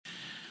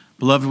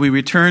Beloved, we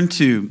return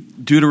to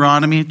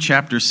Deuteronomy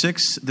chapter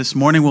 6. This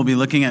morning we'll be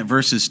looking at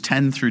verses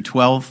 10 through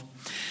 12.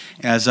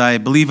 As I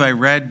believe I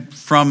read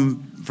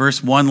from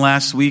verse 1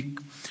 last week,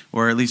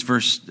 or at least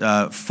verse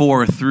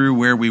 4 through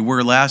where we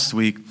were last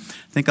week,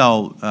 I think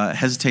I'll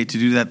hesitate to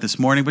do that this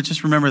morning, but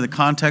just remember the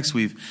context.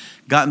 We've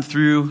gotten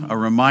through a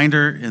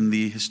reminder in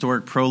the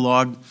historic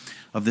prologue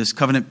of this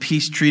covenant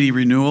peace treaty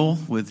renewal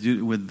with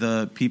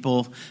the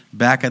people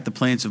back at the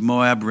plains of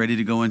Moab, ready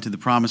to go into the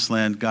promised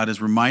land. God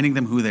is reminding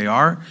them who they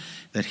are,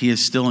 that he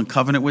is still in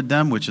covenant with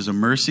them, which is a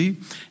mercy.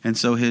 And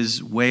so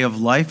his way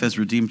of life as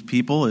redeemed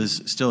people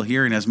is still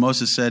here. And as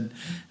Moses said,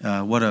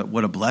 what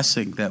a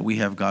blessing that we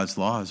have God's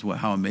laws.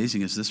 How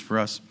amazing is this for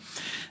us?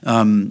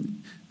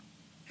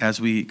 As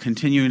we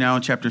continue now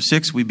in chapter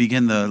 6, we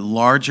begin the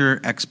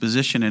larger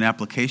exposition and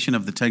application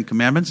of the Ten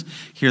Commandments.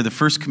 Here, the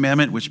first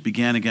commandment, which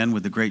began again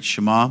with the great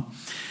Shema.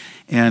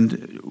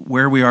 And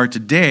where we are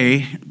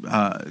today,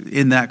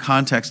 in that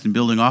context and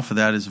building off of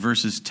that, is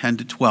verses 10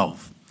 to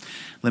 12.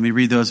 Let me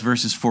read those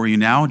verses for you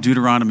now.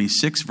 Deuteronomy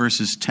 6,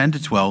 verses 10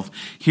 to 12.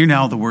 Hear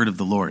now the word of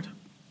the Lord.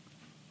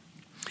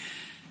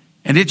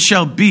 And it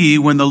shall be,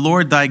 when the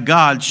Lord thy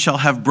God shall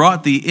have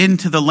brought thee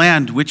into the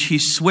land which he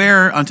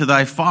sware unto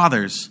thy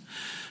fathers,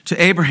 to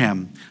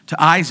Abraham,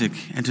 to Isaac,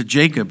 and to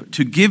Jacob,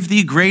 to give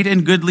thee great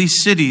and goodly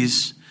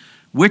cities,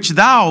 which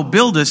thou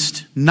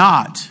buildest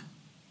not,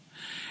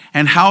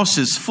 and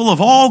houses full of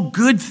all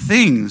good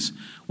things,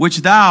 which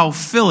thou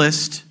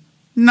fillest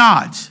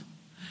not,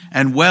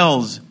 and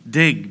wells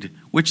digged,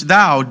 which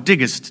thou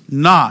diggest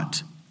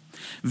not,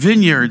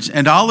 vineyards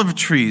and olive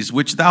trees,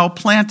 which thou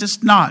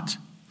plantest not.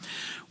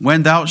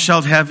 When thou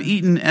shalt have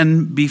eaten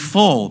and be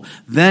full,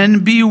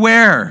 then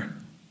beware,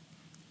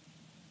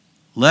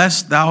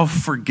 lest thou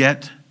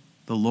forget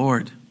the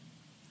Lord,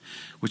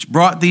 which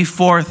brought thee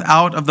forth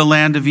out of the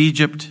land of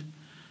Egypt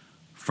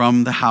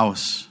from the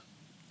house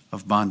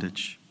of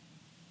bondage.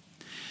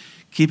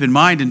 Keep in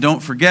mind and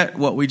don't forget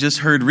what we just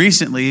heard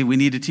recently. We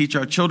need to teach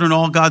our children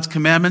all God's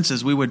commandments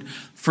as we would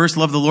first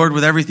love the Lord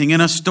with everything in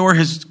us, store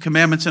his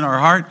commandments in our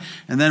heart,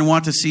 and then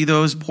want to see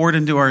those poured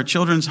into our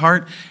children's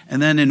heart.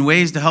 And then in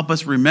ways to help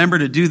us remember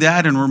to do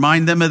that and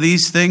remind them of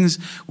these things,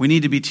 we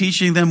need to be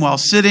teaching them while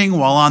sitting,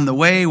 while on the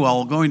way,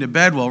 while going to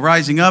bed, while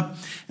rising up.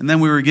 And then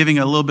we were giving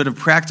a little bit of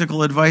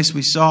practical advice.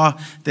 We saw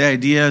the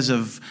ideas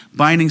of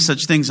binding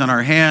such things on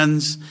our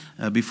hands,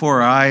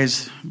 before our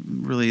eyes,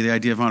 really the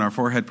idea of on our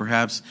forehead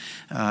perhaps,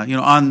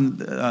 on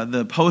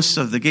the posts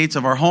of the gates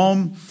of our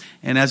home,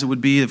 and as it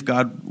would be if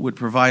God would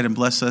provide and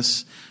bless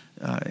us,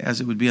 as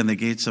it would be on the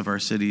gates of our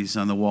cities,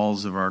 on the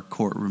walls of our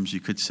courtrooms,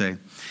 you could say.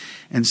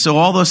 And so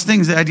all those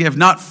things, the idea of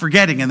not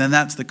forgetting, and then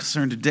that's the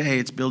concern today.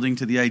 It's building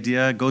to the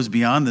idea, it goes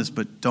beyond this,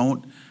 but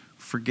don't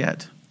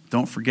forget.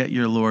 Don't forget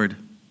your Lord.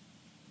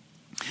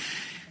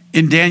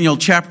 In Daniel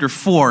chapter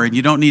 4, and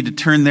you don't need to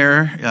turn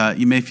there,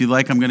 you may if you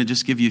like, I'm going to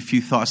just give you a few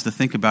thoughts to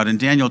think about. In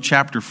Daniel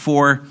chapter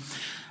 4,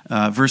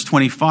 verse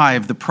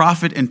 25, the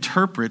prophet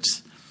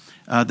interprets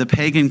the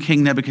pagan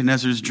king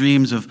Nebuchadnezzar's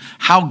dreams of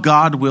how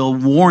God will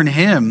warn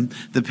him,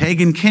 the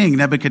pagan king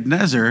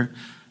Nebuchadnezzar,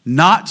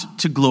 not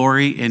to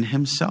glory in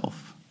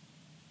himself.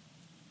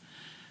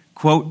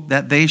 Quote,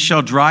 that they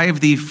shall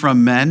drive thee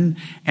from men,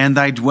 and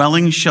thy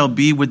dwelling shall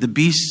be with the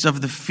beasts of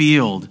the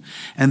field.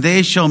 And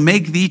they shall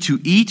make thee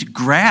to eat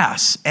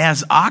grass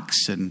as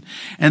oxen.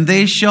 And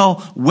they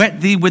shall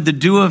wet thee with the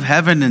dew of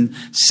heaven, and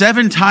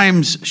 7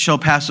 times shall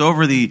pass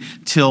over thee,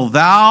 till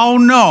thou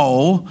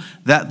know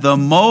that the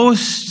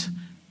Most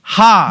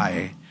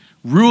High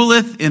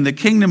ruleth in the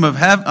kingdom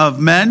of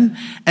men,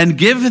 and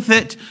giveth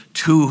it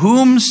to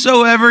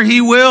whomsoever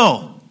he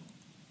will.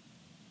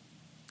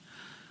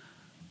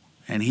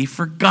 And he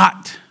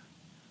forgot.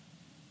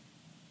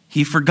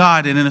 He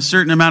forgot. And in a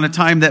certain amount of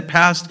time that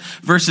passed,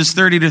 verses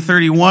 30 to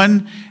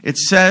 31, it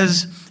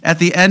says, at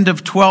the end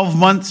of 12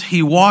 months,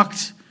 he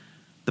walked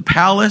the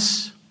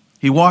palace.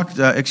 In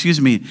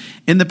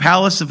the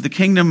palace of the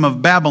kingdom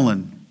of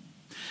Babylon.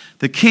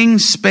 The king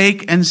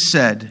spake and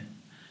said,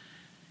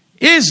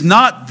 is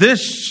not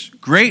this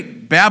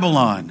great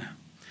Babylon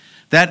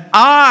that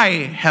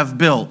I have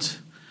built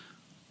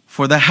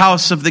for the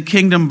house of the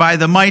kingdom by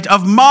the might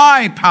of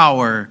my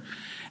power,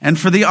 and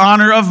for the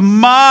honor of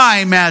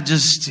my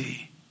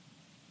majesty?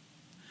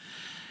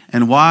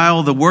 And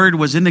while the word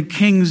was in the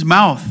king's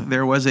mouth,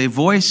 there was a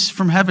voice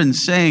from heaven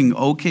saying,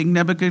 O King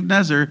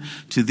Nebuchadnezzar,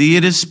 to thee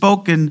it is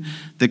spoken,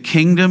 the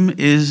kingdom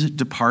is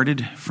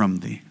departed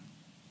from thee.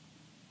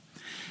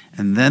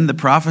 And then the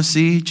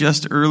prophecy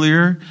just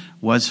earlier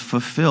was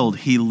fulfilled.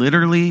 He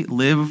literally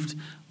lived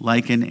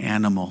like an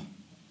animal.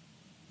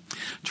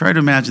 Try to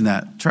imagine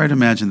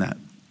that.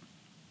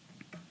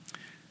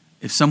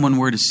 If someone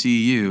were to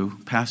see you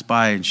pass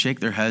by and shake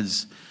their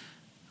heads,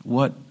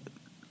 what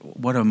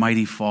a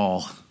mighty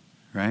fall,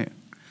 right?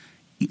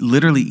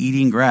 Literally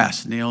eating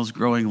grass, nails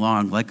growing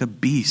long, like a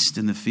beast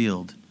in the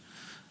field,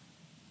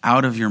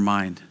 out of your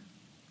mind.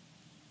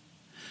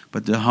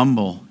 But to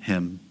humble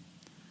him.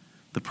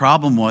 The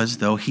problem was,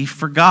 though, he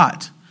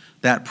forgot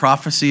that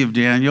prophecy of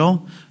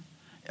Daniel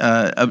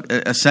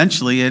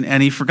essentially,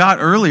 and he forgot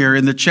earlier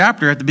in the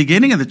chapter, at the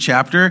beginning of the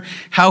chapter,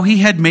 how he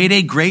had made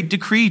a great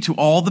decree to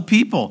all the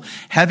people.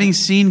 Having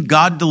seen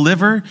God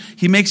deliver,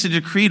 he makes a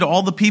decree to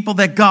all the people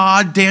that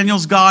God,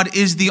 Daniel's God,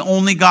 is the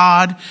only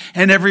God,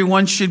 and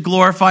everyone should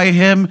glorify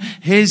him.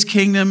 His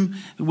kingdom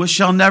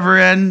shall never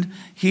end.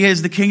 He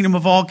is the kingdom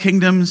of all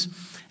kingdoms.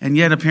 And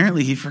yet,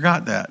 apparently, he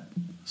forgot that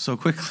so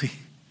quickly.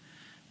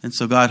 And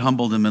so God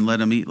humbled him and let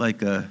him eat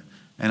like an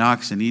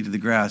ox and eat of the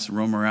grass,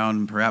 roam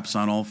around perhaps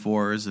on all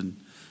fours, and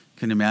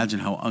can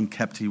imagine how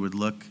unkempt he would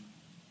look.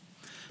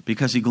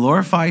 Because he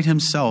glorified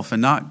himself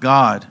and not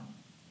God.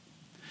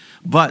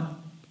 But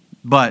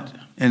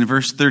in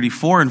verse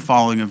 34 and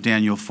following of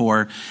Daniel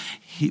 4,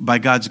 by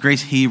God's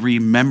grace, he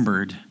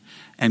remembered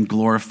and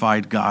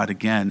glorified God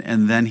again.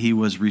 And then he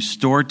was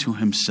restored to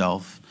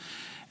himself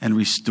and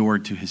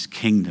restored to his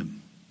kingdom.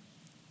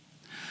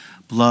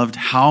 Beloved,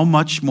 how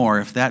much more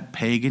if that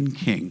pagan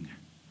king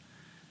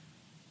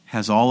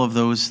has all of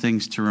those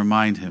things to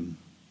remind him,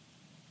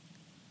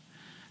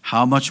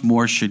 how much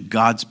more should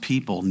God's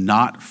people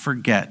not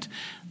forget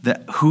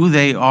that who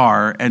they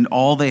are and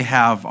all they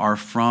have are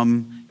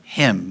from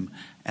him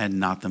and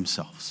not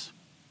themselves?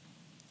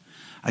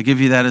 I give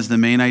you that as the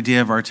main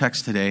idea of our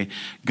text today.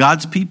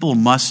 God's people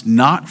must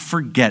not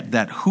forget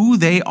that who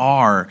they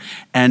are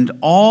and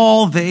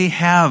all they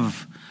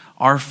have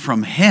are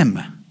from him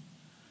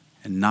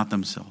and not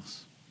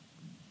themselves.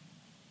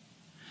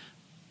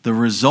 The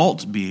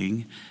result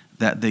being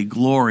that they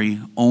glory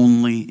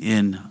only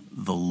in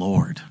the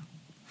Lord.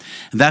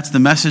 And that's the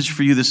message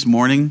for you this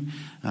morning,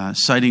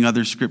 citing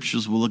other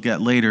scriptures we'll look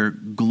at later.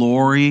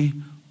 Glory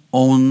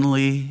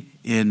only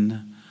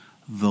in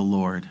the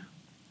Lord.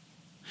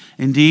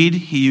 Indeed,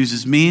 he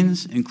uses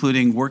means,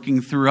 including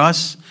working through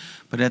us,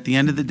 but at the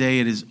end of the day,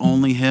 it is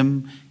only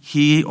him.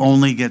 He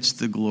only gets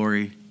the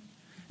glory.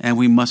 And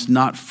we must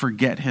not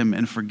forget him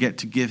and forget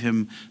to give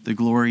him the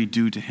glory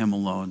due to him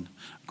alone.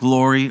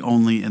 Glory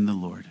only in the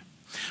Lord.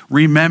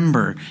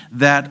 Remember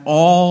that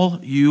all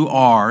you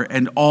are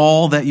and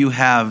all that you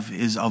have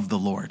is of the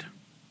Lord.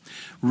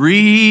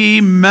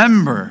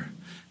 Remember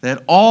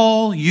that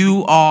all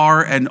you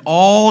are and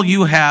all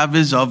you have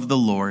is of the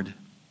Lord.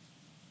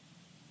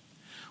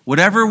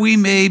 Whatever we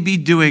may be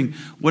doing,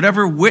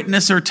 whatever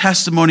witness or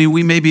testimony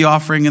we may be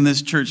offering in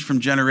this church from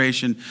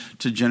generation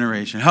to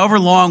generation, however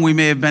long we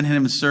may have been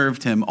him and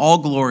served him, all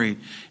glory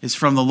is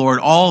from the Lord.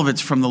 All of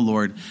it's from the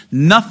Lord.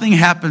 Nothing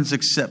happens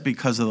except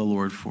because of the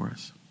Lord for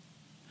us.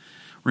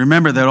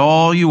 Remember that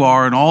all you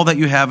are and all that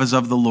you have is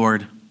of the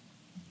Lord.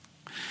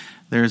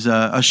 There's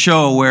a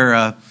show where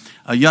a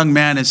young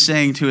man is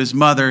saying to his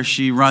mother,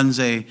 she runs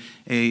a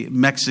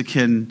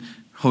Mexican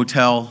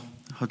hotel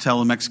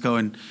in Mexico,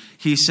 and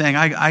he's saying,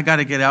 I got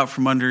to get out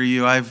from under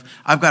you. I've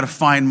got to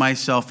find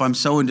myself. I'm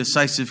so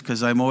indecisive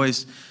because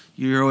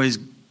you're always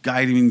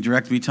guiding me,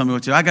 directing me, telling me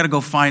what to do. I got to go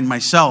find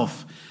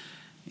myself.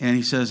 And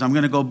he says, I'm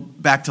going to go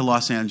back to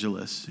Los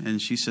Angeles.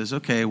 And she says,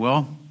 okay,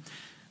 well,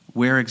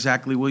 where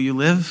exactly will you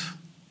live?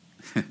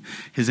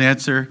 His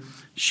answer,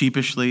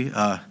 sheepishly,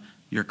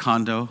 your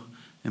condo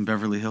in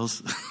Beverly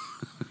Hills.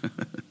 And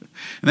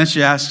then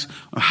she asks,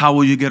 how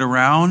will you get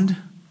around?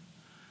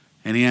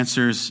 And he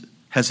answers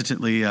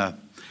hesitantly,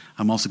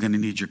 I'm also going to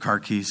need your car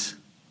keys.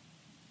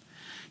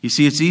 You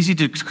see, it's easy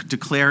to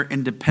declare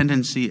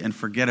independency and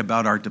forget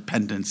about our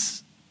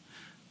dependence.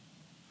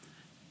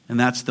 And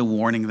that's the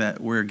warning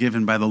that we're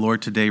given by the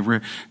Lord today.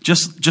 We're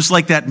just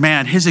like that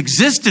man, his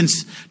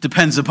existence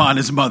depends upon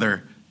his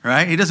mother,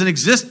 right? He doesn't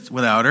exist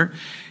without her.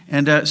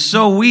 And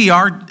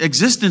our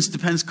existence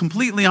depends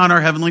completely on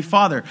our Heavenly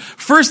Father.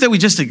 First, that we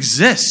just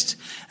exist,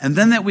 and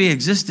then that we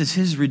exist as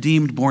his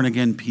redeemed,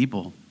 born-again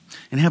people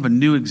and have a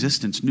new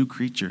existence, new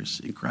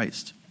creatures in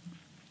Christ.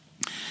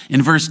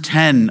 In verse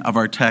 10 of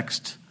our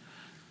text,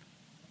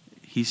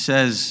 he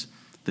says,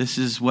 this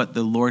is what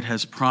the Lord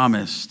has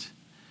promised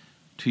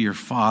to your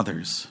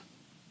fathers.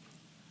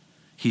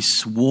 He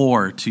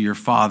swore to your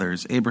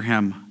fathers,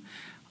 Abraham,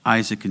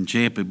 Isaac, and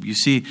Jacob. You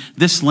see,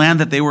 this land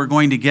that they were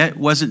going to get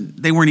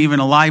they weren't even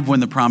alive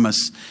when the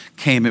promise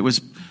came.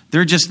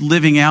 They're just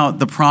living out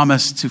the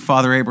promise to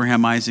Father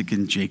Abraham, Isaac,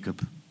 and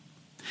Jacob.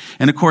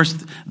 And of course,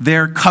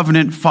 their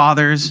covenant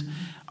fathers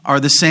are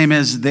the same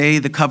as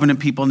the covenant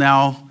people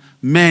now,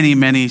 many,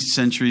 many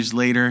centuries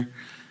later.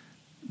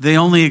 They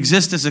only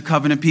exist as a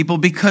covenant people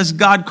because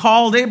God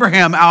called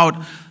Abraham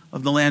out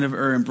of the land of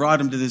Ur and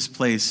brought him to this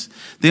place.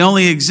 They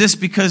only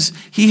exist because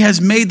he has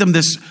made them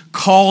this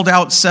called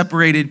out,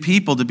 separated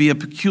people to be a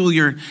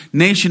peculiar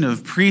nation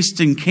of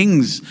priests and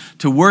kings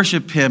to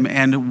worship him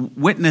and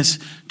witness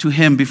to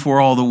him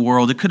before all the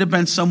world. It could have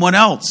been someone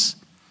else.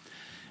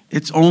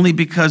 It's only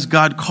because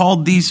God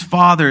called these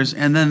fathers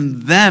and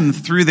then them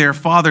through their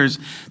fathers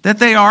that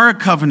they are a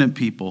covenant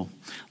people,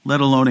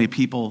 let alone a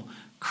people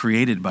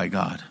created by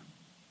God.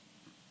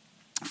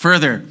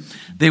 Further,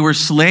 they were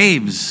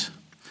slaves.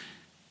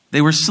 They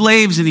were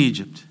slaves in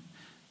Egypt.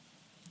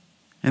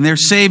 And they're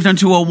saved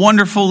unto a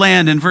wonderful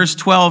land. In verse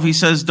 12, he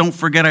says, don't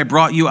forget I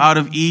brought you out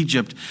of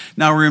Egypt.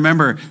 Now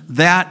remember,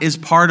 that is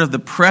part of the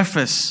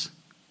preface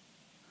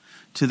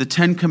to the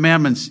 10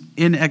 Commandments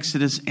in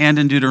Exodus and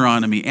in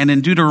Deuteronomy. And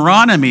in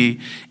Deuteronomy,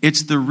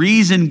 it's the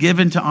reason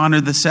given to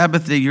honor the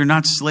Sabbath day. You're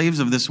not slaves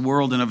of this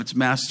world and of its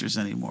masters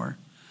anymore.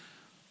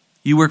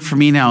 You work for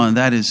me now, and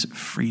that is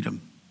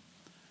freedom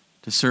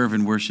to serve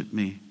and worship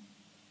me.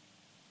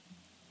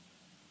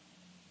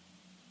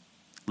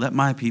 Let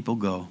my people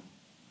go.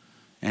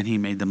 And he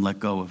made them let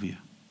go of you.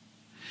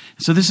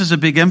 So this is a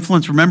big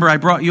influence. Remember, I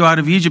brought you out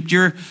of Egypt.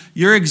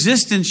 Your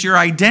existence, your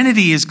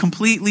identity is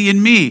completely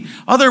in me.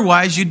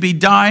 Otherwise, you'd be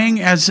dying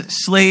as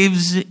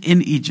slaves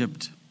in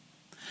Egypt.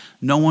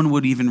 No one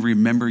would even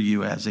remember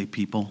you as a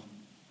people.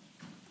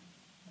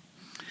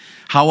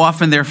 How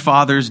often their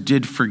fathers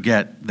did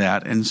forget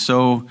that, and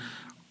so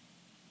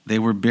they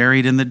were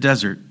buried in the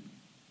desert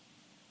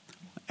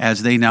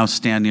as they now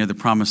stand near the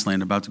promised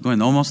land about to go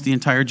in. Almost the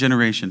entire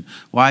generation.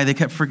 Why? They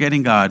kept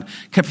forgetting God,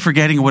 kept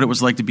forgetting what it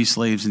was like to be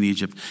slaves in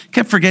Egypt,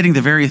 kept forgetting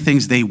the very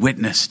things they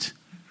witnessed.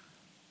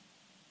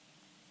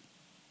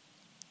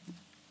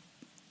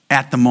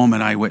 At the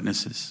moment,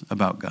 eyewitnesses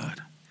about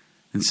God,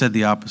 and said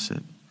the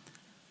opposite.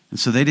 And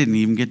so they didn't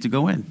even get to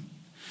go in.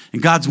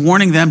 And God's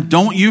warning them,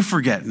 don't you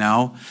forget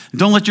now.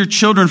 Don't let your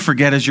children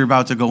forget as you're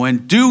about to go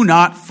in. Do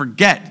not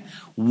forget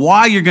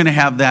why you're going to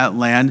have that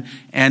land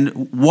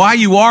and why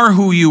you are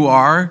who you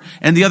are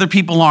and the other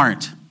people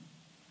aren't.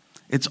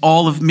 It's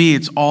all of me.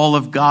 It's all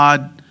of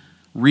God.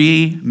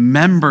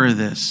 Remember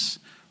this.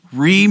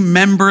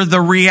 Remember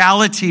the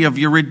reality of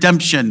your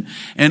redemption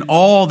and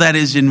all that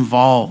is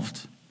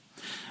involved.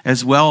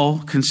 As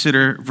well,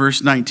 consider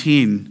verse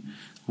 19.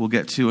 We'll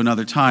get to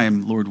another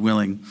time, Lord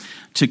willing.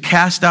 To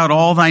cast out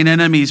all thine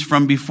enemies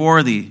from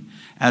before thee,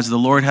 as the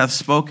Lord hath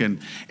spoken.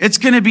 It's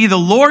going to be the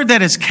Lord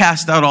that has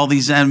cast out all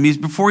these enemies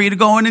before you to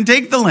go in and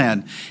take the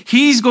land.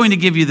 He's going to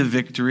give you the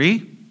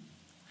victory.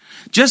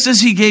 Just as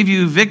he gave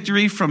you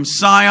victory from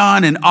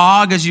Sihon and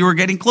Og as you were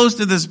getting close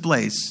to this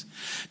place.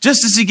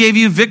 Just as he gave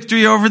you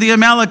victory over the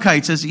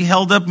Amalekites as he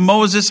held up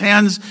Moses'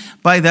 hands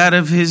by that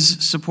of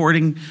his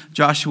supporting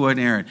Joshua and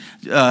Aaron.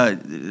 I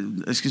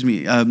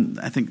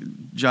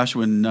think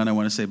Joshua and Nun I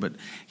want to say, but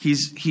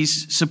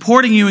he's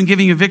supporting you and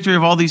giving you victory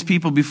of all these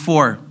people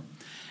before.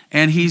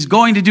 And he's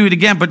going to do it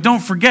again. But don't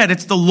forget,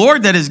 it's the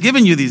Lord that has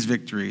given you these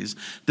victories.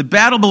 The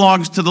battle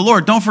belongs to the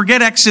Lord. Don't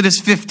forget Exodus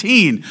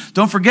 15.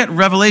 Don't forget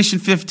Revelation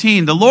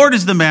 15. The Lord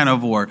is the man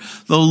of war.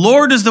 The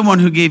Lord is the one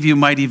who gave you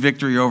mighty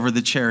victory over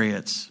the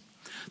chariots.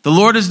 The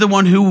Lord is the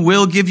one who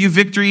will give you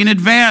victory in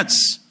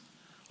advance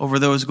over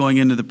those going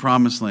into the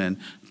promised land.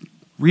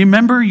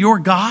 Remember your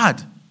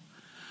God.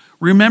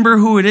 Remember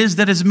who it is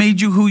that has made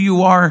you who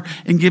you are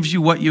and gives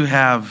you what you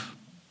have.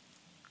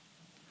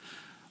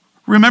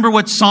 Remember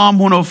what Psalm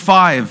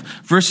 105,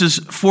 verses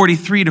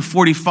 43 to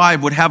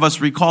 45 would have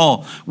us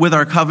recall with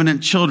our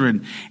covenant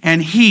children.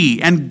 And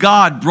he and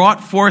God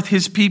brought forth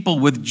his people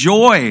with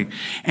joy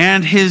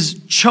and his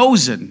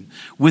chosen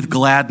with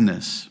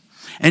gladness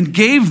and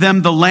gave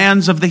them the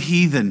lands of the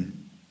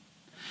heathen.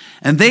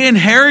 And they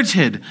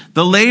inherited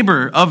the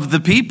labor of the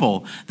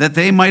people, that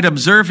they might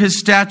observe his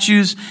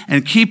statutes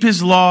and keep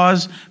his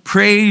laws.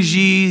 Praise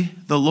ye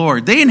the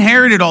Lord. They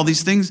inherited all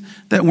these things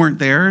that weren't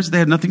theirs. They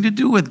had nothing to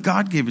do with.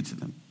 God gave it to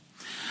them.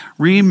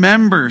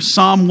 Remember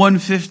Psalm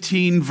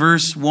 115,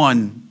 verse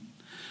 1,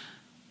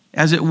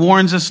 as it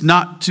warns us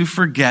not to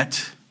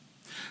forget.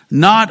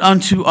 Not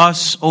unto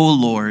us, O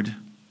Lord,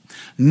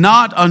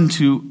 not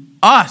unto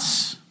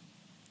us,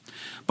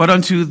 but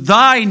unto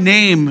thy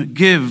name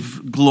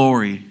give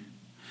glory,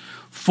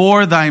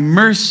 for thy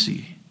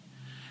mercy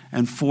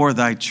and for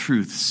thy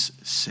truth's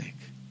sake.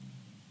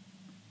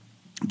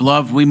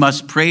 Beloved, we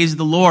must praise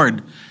the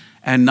Lord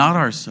and not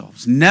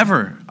ourselves,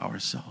 never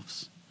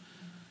ourselves.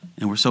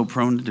 And we're so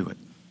prone to do it.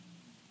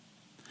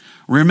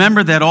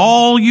 Remember that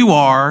all you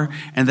are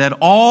and that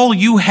all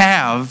you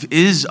have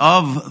is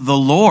of the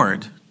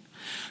Lord.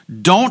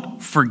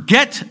 Don't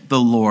forget the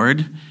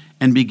Lord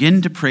and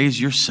begin to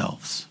praise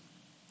yourselves.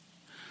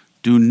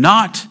 Do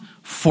not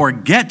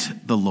forget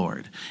the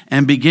Lord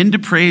and begin to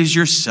praise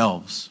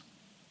yourselves.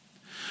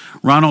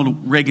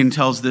 Ronald Reagan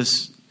tells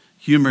this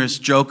humorous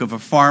joke of a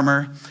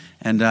farmer,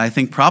 and I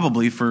think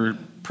probably for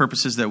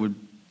purposes that would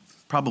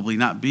probably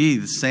not be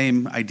the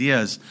same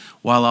ideas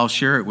while I'll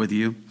share it with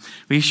you.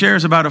 But he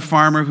shares about a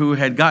farmer who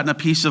had gotten a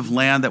piece of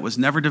land that was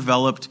never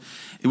developed.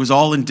 It was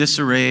all in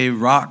disarray,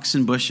 rocks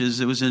and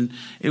bushes. It was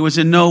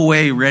in no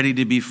way ready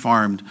to be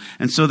farmed.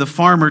 And so the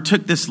farmer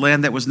took this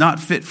land that was not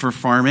fit for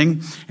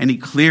farming, and he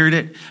cleared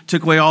it,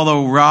 took away all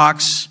the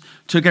rocks,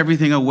 took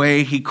everything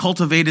away. He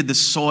cultivated the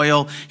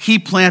soil. He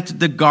planted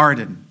the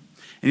garden.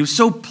 And he was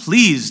so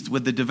pleased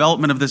with the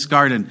development of this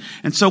garden.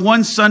 And so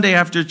one Sunday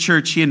after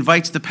church, he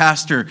invites the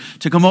pastor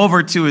to come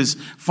over to his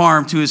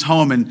farm, to his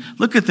home, and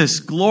look at this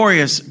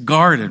glorious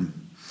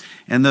garden.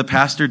 And the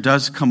pastor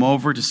does come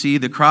over to see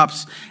the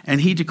crops, and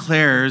he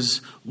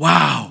declares,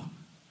 wow,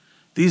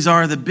 these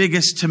are the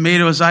biggest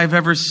tomatoes I've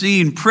ever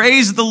seen.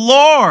 Praise the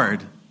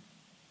Lord.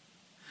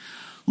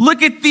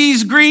 Look at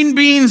these green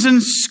beans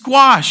and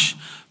squash.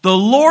 The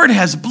Lord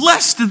has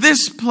blessed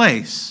this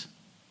place.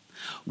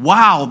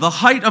 Wow, the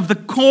height of the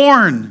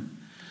corn.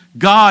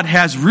 God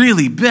has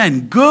really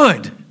been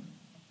good.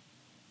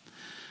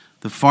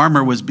 The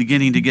farmer was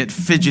beginning to get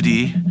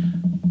fidgety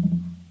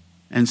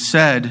and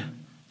said,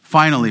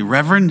 finally,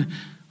 Reverend,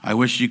 I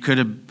wish you could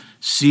have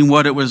seen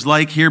what it was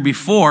like here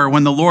before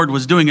when the Lord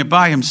was doing it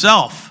by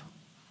himself.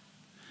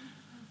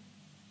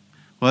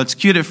 Well, it's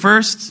cute at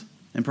first,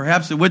 and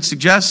perhaps it would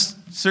suggest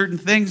certain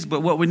things,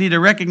 but what we need to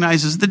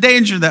recognize is the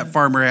danger that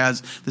farmer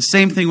has. The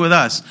same thing with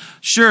us.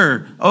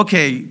 Sure,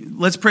 okay,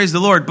 let's praise the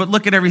Lord, but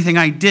look at everything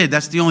I did.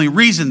 That's the only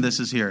reason this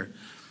is here.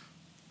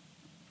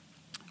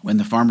 When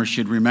the farmer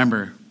should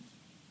remember,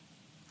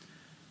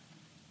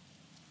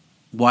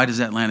 why does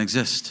that land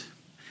exist?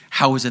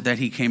 How is it that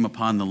he came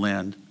upon the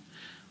land?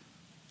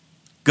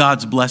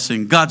 God's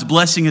blessing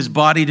his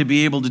body to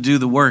be able to do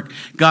the work.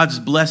 God's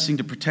blessing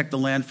to protect the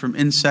land from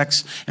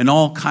insects and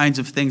all kinds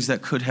of things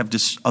that could have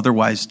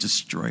otherwise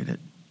destroyed it.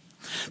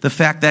 The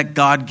fact that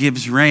God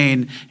gives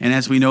rain, and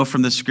as we know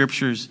from the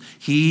scriptures,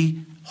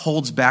 he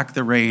holds back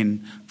the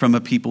rain from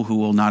a people who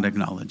will not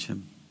acknowledge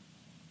him.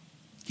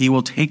 He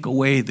will take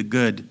away the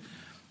good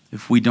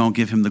if we don't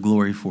give him the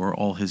glory for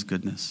all his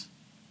goodness.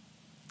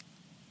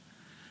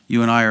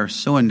 You and I are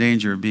so in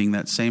danger of being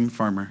that same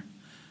farmer.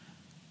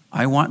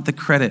 I want the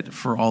credit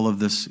for all of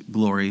this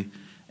glory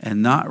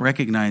and not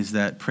recognize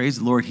that, praise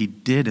the Lord, he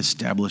did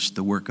establish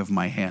the work of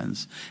my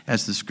hands,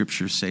 as the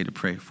scriptures say to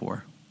pray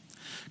for.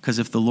 Because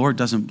if the Lord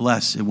doesn't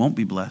bless, it won't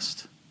be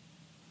blessed,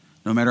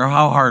 no matter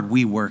how hard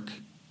we work.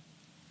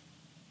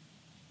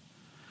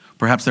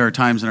 Perhaps there are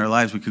times in our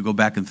lives we could go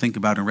back and think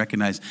about and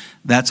recognize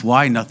that's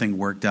why nothing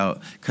worked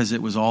out, because it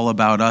was all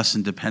about us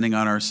and depending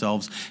on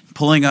ourselves,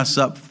 pulling us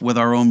up with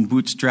our own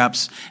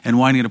bootstraps and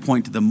wanting to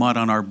point to the mud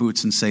on our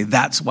boots and say,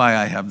 that's why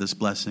I have this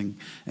blessing,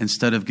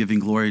 instead of giving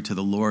glory to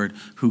the Lord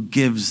who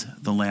gives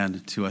the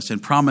land to us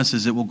and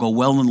promises it will go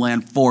well in the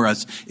land for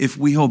us if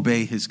we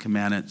obey his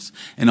commandments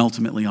and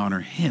ultimately honor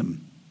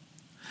him.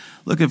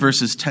 Look at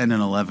verses 10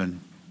 and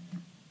 11.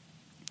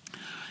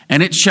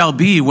 And it shall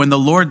be when the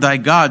Lord thy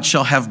God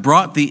shall have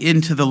brought thee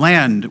into the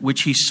land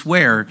which he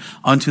sware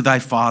unto thy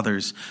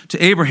fathers, to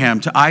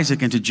Abraham, to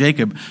Isaac, and to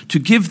Jacob, to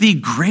give thee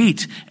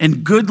great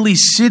and goodly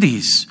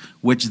cities,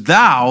 which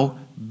thou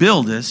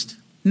buildest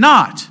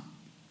not,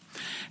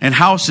 and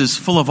houses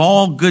full of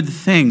all good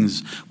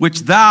things,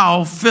 which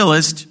thou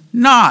fillest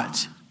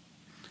not,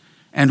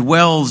 and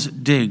wells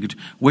digged,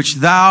 which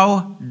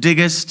thou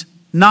diggest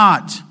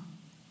not,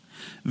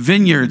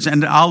 vineyards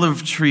and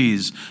olive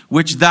trees,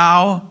 which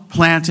thou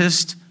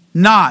plantest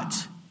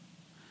not,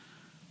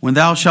 when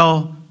thou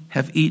shalt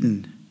have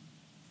eaten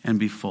and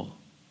be full.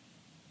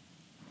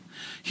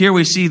 Here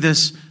we see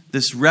this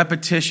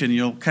repetition.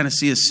 You'll kind of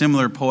see a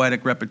similar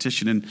poetic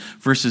repetition in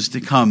verses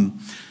to come.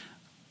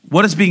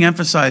 What is being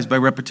emphasized by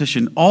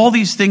repetition? All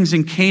these things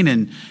in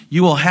Canaan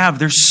you will have.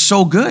 They're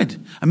so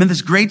good. I mean,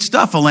 this great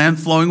stuff, a land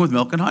flowing with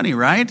milk and honey,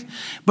 right?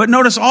 But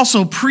notice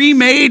also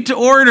pre-made to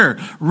order,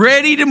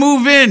 ready to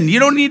move in. You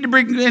don't need to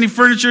bring any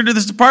furniture to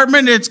this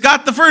apartment. It's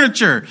got the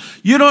furniture.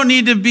 You don't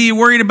need to be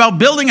worried about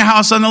building a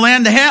house on the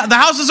land. The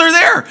houses are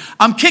there.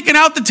 I'm kicking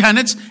out the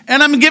tenants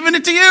and I'm giving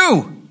it to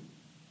you.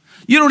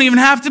 You don't even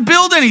have to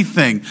build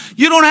anything.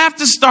 You don't have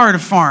to start a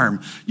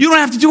farm. You don't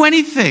have to do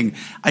anything.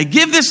 I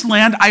give this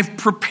land. I've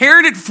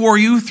prepared it for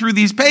you through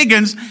these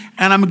pagans,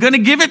 and I'm going to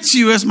give it to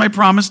you as my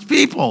promised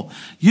people.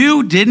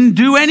 You didn't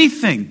do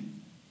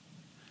anything.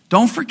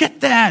 Don't forget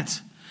that.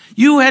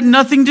 You had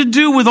nothing to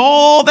do with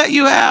all that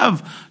you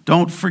have.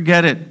 Don't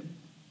forget it.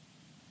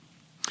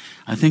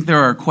 I think there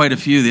are quite a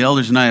few. The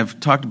elders and I have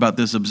talked about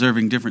this,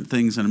 observing different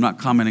things, and I'm not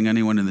commenting on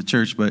anyone in the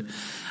church, but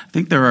I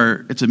think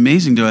it's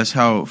amazing to us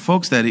how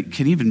folks that it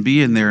can even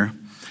be in their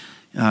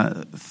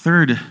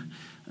third,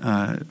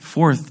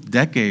 fourth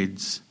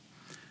decades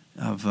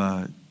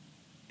of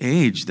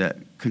age that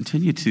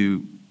continue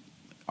to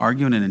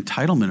argue an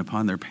entitlement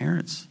upon their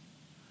parents.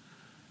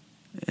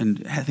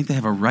 And I think they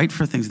have a right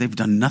for things they've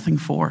done nothing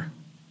for.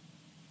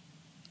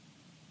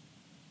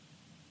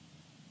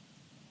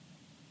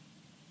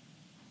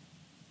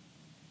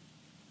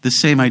 The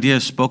same idea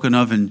is spoken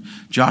of in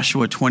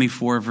Joshua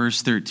 24,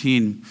 verse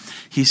 13.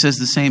 He says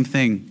the same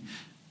thing.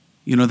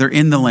 You know, they're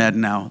in the land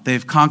now.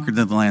 They've conquered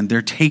the land.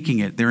 They're taking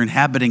it. They're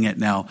inhabiting it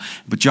now.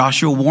 But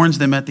Joshua warns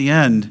them at the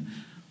end,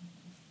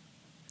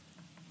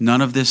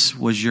 none of this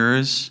was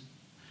yours,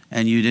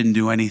 and you didn't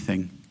do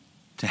anything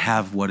to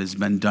have what has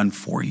been done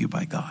for you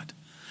by God.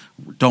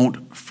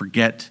 Don't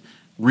forget,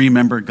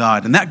 remember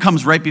God. And that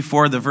comes right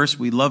before the verse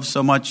we love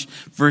so much,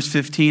 verse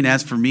 15,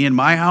 as for me and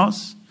my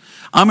house,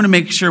 I'm going to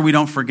make sure we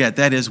don't forget.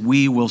 That is,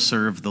 we will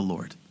serve the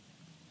Lord.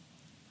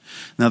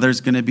 Now, there's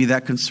going to be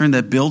that concern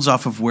that builds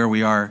off of where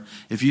we are.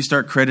 If you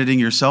start crediting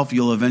yourself,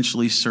 you'll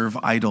eventually serve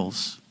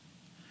idols.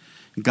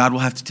 God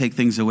will have to take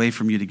things away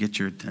from you to get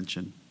your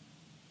attention.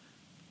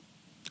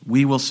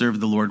 We will serve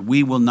the Lord.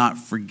 We will not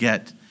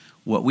forget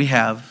what we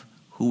have,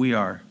 who we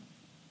are.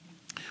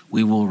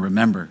 We will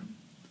remember.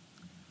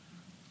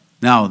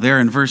 Now, there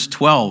in verse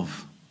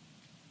 12,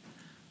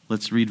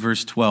 let's read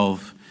verse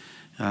 12.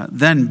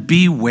 Then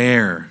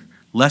beware,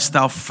 lest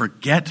thou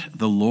forget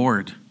the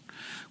Lord,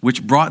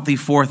 which brought thee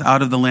forth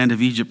out of the land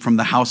of Egypt from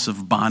the house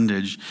of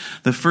bondage.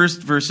 The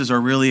first verses are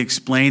really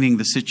explaining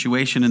the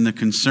situation and the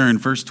concern.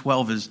 Verse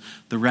 12 is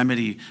the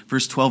remedy.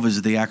 Verse 12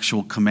 is the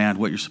actual command,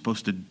 what you're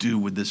supposed to do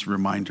with this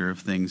reminder of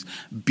things.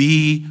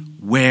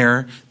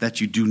 Beware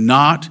that you do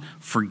not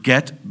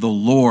forget the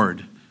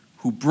Lord,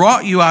 who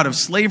brought you out of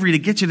slavery to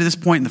get you to this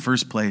point in the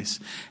first place.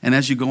 And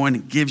as you go in,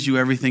 it gives you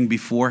everything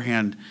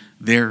beforehand.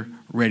 They're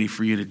ready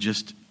for you to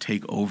just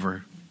take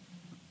over.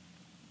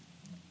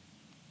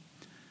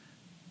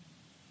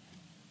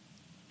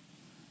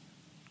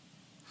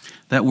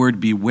 That word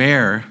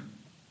beware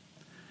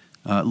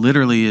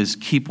literally is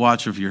keep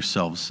watch of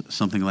yourselves,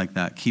 something like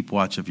that. Keep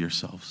watch of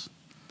yourselves.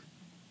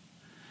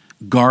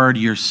 Guard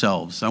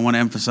yourselves. I want to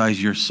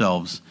emphasize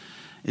yourselves.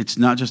 It's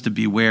not just to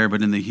beware,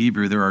 but in the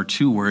Hebrew there are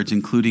two words,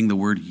 including the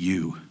word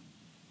you.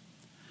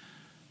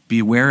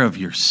 Beware of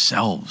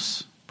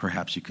yourselves,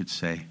 perhaps you could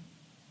say.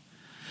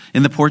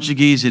 In the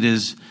Portuguese, it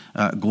is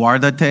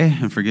guarda-te,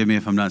 and forgive me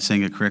if I'm not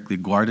saying it correctly.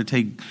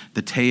 Guarda-te,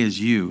 the te is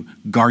you.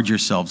 Guard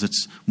yourselves.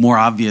 It's more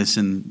obvious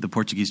in the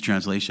Portuguese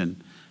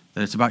translation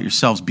that it's about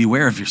yourselves.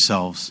 Beware of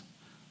yourselves,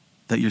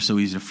 that you're so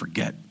easy to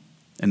forget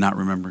and not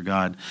remember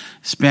God.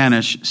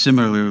 Spanish,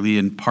 similarly,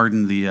 and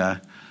pardon the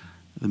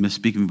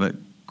misspeaking, but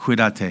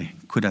cuidate.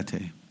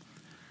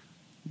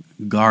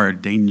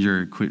 Guard,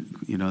 danger,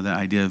 the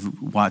idea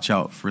of watch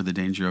out for the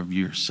danger of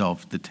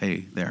yourself, the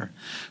te there.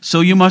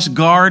 So you must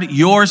guard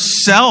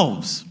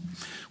yourselves.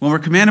 When we're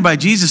commanded by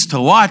Jesus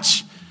to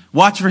watch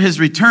for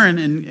his return,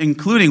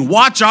 including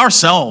watch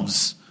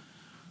ourselves.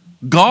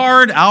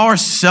 Guard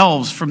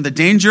ourselves from the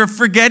danger of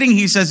forgetting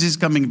he says he's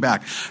coming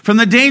back. From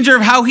the danger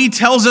of how he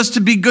tells us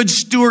to be good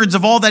stewards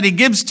of all that he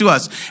gives to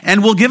us.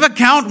 And we'll give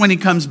account when he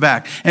comes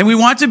back. And we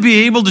want to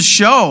be able to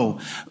show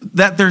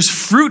that there's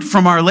fruit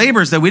from our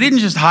labors, that we didn't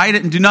just hide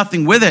it and do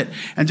nothing with it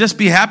and just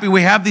be happy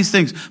we have these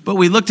things. But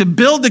we look to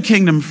build the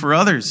kingdom for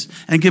others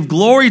and give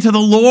glory to the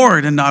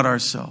Lord and not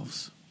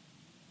ourselves.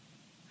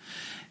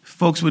 If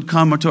folks would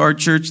come to our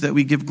church, that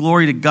we give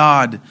glory to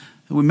God,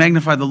 we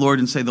magnify the Lord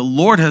and say, the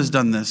Lord has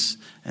done this,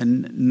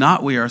 and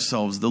not we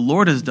ourselves. The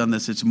Lord has done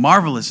this. It's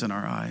marvelous in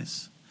our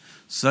eyes.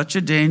 Such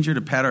a danger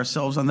to pat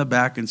ourselves on the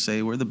back and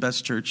say, we're the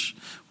best church,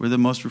 we're the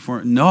most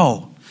reformed.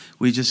 No,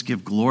 we just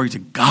give glory to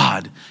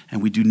God,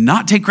 and we do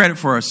not take credit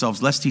for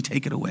ourselves, lest he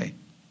take it away,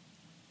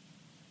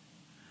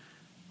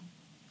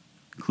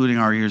 including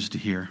our ears to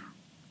hear.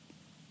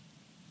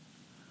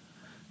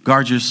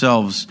 Guard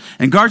yourselves.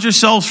 And guard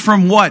yourselves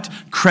from what?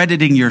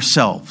 Crediting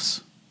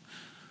yourselves.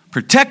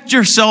 Protect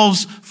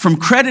yourselves from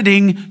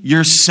crediting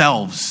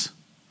yourselves.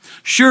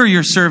 Sure,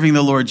 you're serving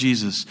the Lord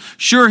Jesus.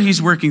 Sure, he's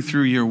working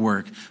through your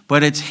work.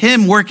 But it's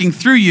him working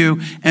through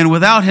you, and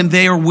without him,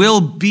 there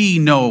will be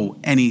no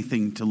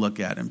anything to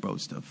look at and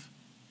boast of.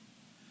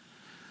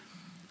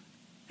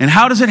 And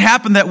how does it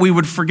happen that we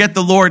would forget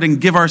the Lord and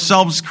give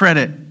ourselves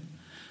credit?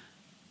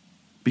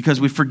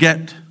 Because we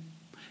forget.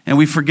 And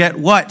we forget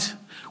what?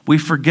 We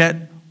forget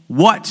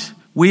what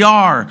we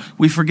are.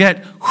 We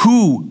forget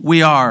who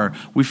we are.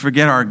 We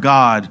forget our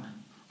God.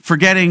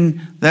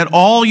 Forgetting that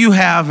all you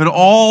have and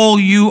all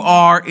you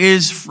are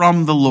is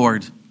from the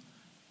Lord.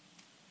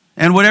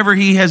 And whatever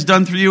he has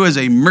done through you is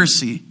a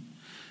mercy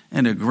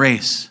and a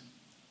grace.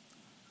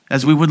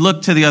 As we would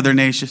look to the other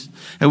nations,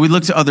 and we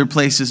look to other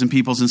places and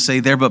peoples and say,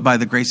 there but by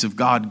the grace of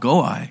God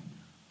go I.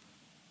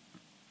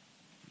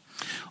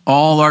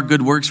 All our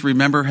good works,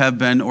 remember, have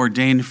been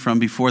ordained from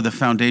before the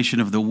foundation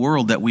of the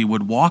world, that we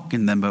would walk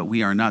in them, but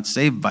we are not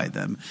saved by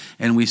them.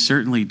 And we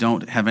certainly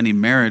don't have any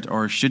merit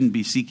or shouldn't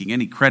be seeking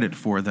any credit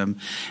for them.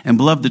 And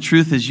beloved, the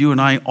truth is you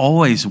and I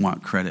always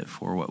want credit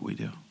for what we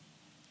do.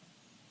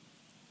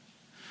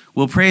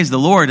 We'll praise the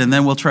Lord, and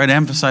then we'll try to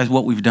emphasize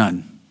what we've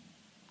done.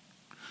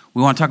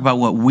 We want to talk about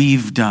what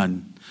we've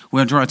done. We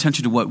want to draw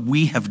attention to what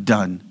we have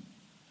done.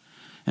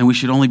 And we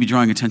should only be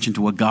drawing attention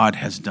to what God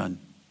has done.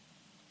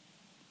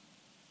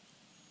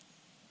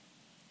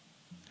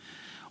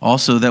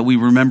 Also, that we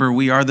remember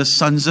we are the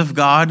sons of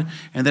God,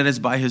 and that is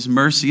by his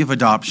mercy of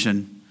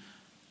adoption,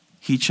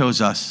 he chose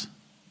us,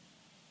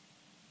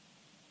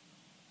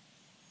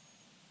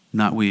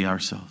 not we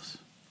ourselves.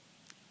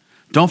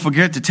 Don't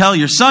forget to tell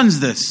your sons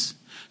this,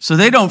 so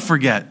they don't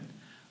forget.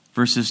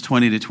 Verses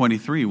 20 to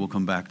 23 we'll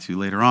come back to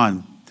later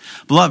on.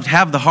 Beloved,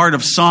 have the heart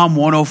of Psalm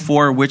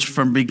 104, which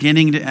from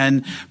beginning to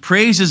end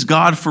praises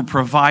God for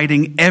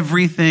providing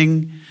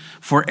everything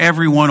for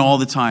everyone all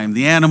the time,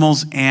 the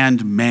animals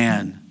and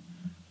man.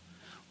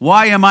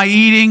 Why am I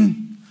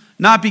eating?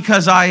 Not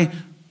because I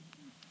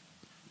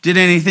did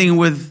anything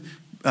with,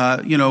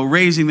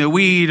 raising the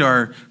wheat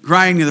or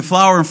grinding the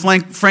flour. And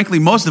frankly,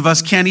 most of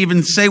us can't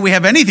even say we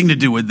have anything to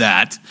do with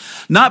that.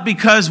 Not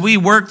because we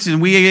worked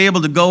and we were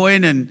able to go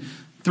in and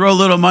throw a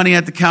little money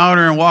at the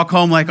counter and walk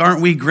home like, aren't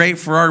we great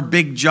for our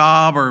big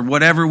job or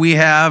whatever we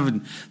have?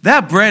 And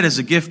that bread is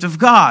a gift of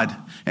God,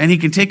 and he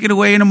can take it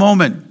away in a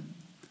moment.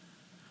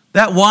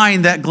 That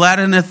wine that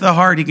gladdeneth the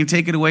heart, he can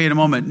take it away in a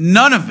moment.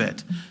 None of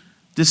it,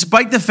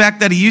 despite the fact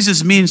that he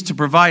uses means to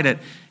provide it,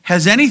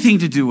 has anything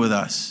to do with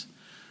us.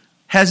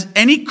 has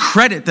any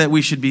credit that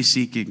we should be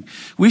seeking.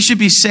 We should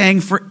be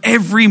saying for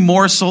every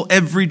morsel,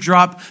 every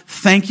drop,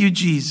 thank you,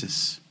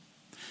 Jesus.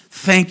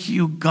 Thank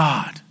you,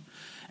 God.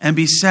 And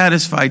be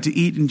satisfied to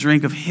eat and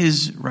drink of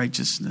his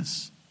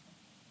righteousness.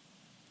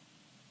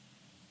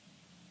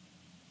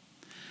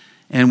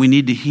 And we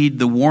need to heed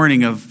the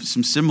warning of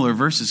some similar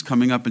verses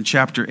coming up in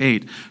chapter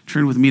 8.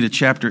 Turn with me to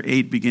chapter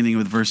 8, beginning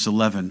with verse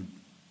 11.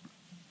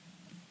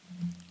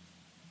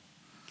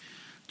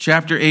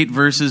 Chapter 8,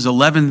 verses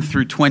 11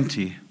 through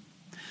 20.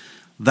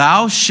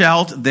 Thou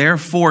shalt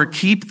therefore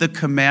keep the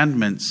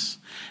commandments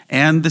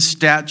and the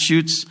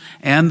statutes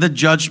and the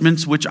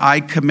judgments which I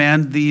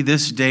command thee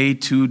this day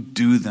to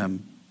do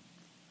them.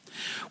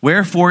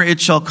 Wherefore it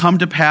shall come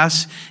to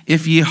pass,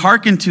 if ye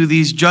hearken to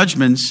these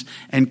judgments,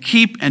 and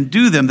keep and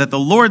do them, that the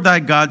Lord thy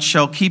God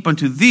shall keep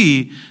unto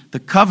thee the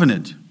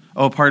covenant.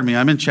 Oh, pardon me,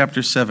 I'm in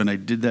chapter 7. I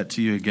did that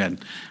to you again.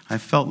 I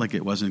felt like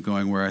it wasn't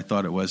going where I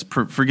thought it was.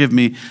 Forgive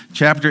me.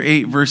 Chapter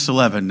 8, verse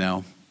 11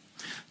 now.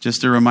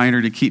 Just a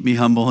reminder to keep me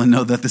humble and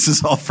know that this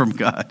is all from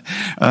God.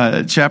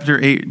 Chapter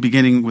 8,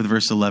 beginning with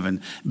verse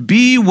 11.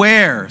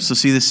 Beware. So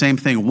see the same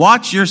thing.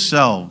 Watch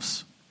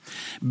yourselves.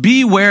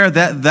 Beware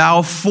that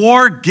thou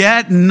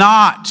forget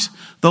not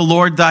the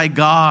Lord thy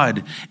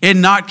God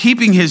in not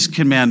keeping his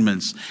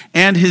commandments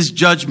and his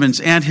judgments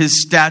and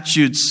his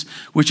statutes,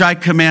 which I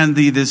command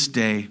thee this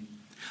day.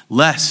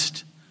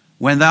 Lest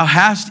when thou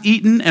hast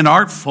eaten and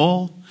art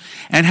full,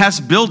 and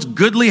hast built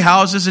goodly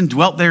houses and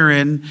dwelt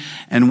therein,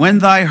 and when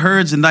thy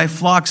herds and thy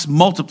flocks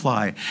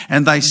multiply,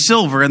 and thy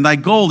silver and thy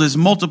gold is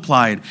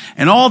multiplied,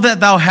 and all that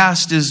thou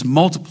hast is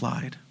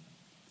multiplied,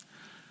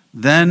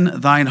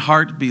 then thine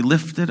heart be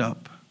lifted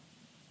up,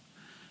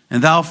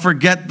 and thou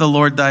forget the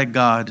Lord thy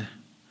God,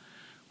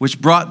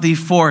 which brought thee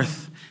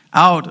forth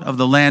out of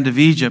the land of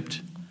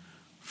Egypt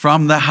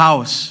from the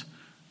house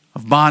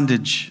of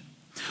bondage,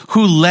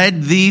 who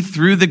led thee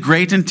through the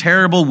great and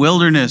terrible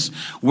wilderness,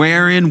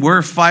 wherein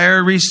were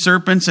fiery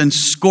serpents and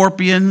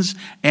scorpions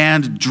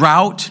and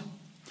drought,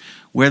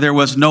 where there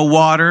was no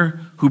water,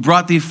 who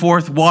brought thee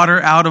forth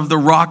water out of the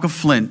rock of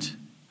flint,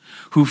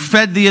 who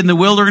fed thee in the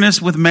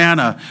wilderness with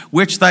manna,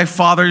 which thy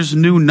fathers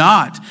knew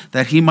not,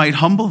 that he might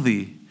humble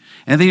thee,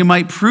 and that he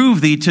might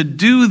prove thee to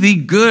do thee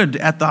good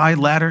at thy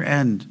latter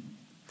end.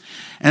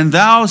 And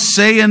thou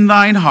say in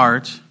thine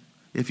heart,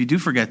 if you do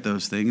forget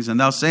those things, and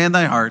thou say in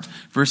thy heart,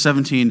 verse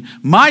 17,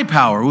 my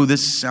power, ooh,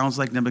 this sounds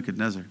like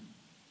Nebuchadnezzar.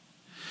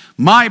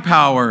 My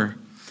power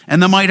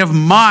and the might of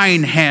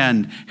mine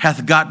hand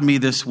hath got me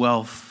this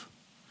wealth.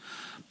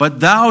 But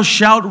thou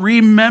shalt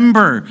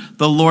remember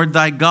the Lord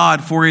thy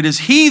God, for it is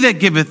he that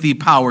giveth thee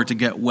power to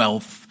get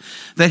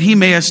wealth, that he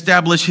may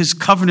establish his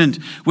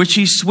covenant, which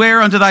he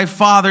sware unto thy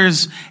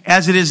fathers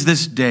as it is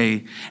this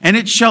day. And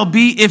it shall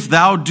be, if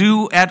thou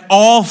do at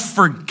all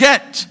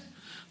forget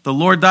the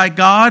Lord thy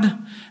God,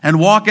 and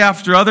walk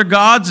after other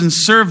gods and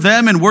serve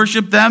them and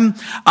worship them,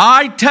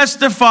 I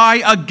testify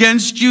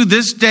against you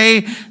this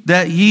day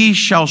that ye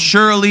shall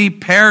surely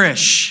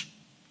perish.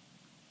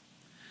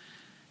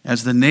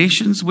 As the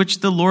nations which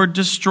the Lord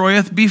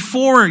destroyeth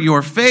before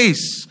your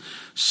face,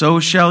 so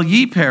shall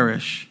ye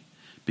perish,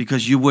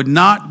 because you would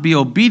not be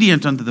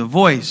obedient unto the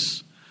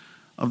voice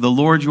of the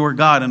Lord your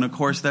God. And of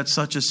course, that's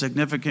such a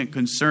significant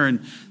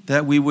concern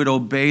that we would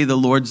obey the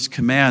Lord's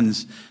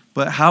commands.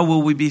 But how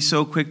will we be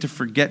so quick to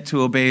forget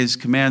to obey his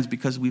commands?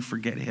 Because we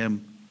forget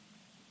him.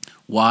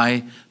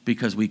 Why?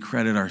 Because we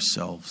credit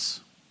ourselves.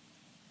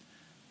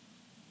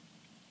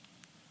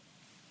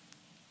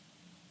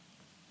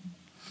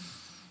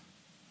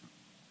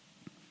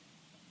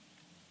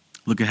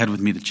 Look ahead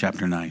with me to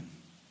chapter 9,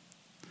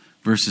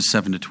 verses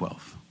 7 to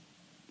 12.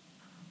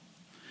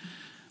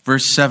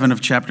 Verse 7 of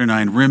chapter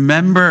 9.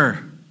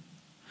 Remember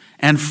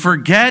and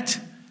forget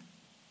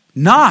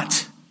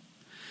not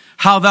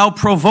how thou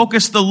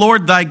provokest the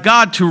Lord thy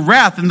God to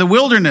wrath in the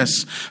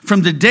wilderness,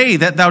 from the day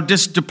that thou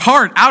didst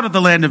depart out of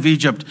the land of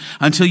Egypt,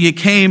 until ye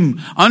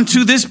came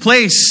unto this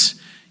place.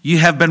 Ye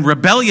have been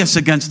rebellious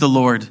against the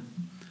Lord.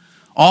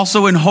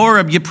 Also in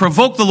Horeb ye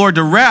provoked the Lord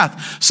to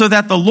wrath, so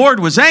that the Lord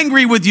was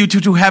angry with you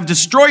to have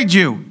destroyed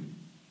you.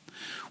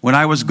 When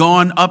I was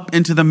gone up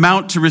into the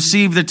mount to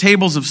receive the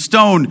tables of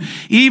stone,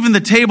 even the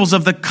tables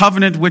of the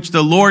covenant which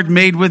the Lord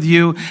made with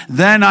you,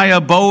 then I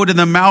abode in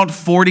the mount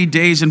 40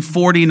 days and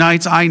 40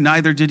 nights. I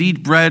neither did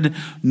eat bread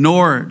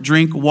nor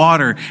drink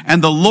water.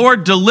 And the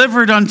Lord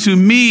delivered unto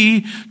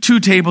me 2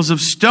 tables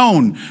of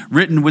stone,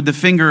 written with the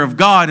finger of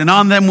God, and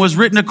on them was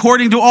written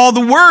according to all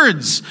the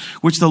words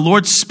which the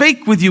Lord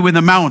spake with you in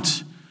the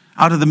mount,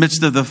 out of the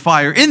midst of the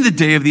fire, in the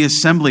day of the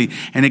assembly.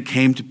 And it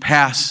came to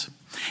pass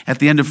at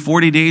the end of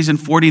 40 days and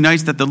 40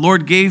 nights that the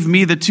Lord gave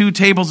me the 2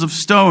 tables of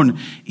stone,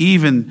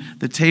 even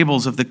the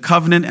tables of the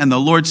covenant. And the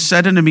Lord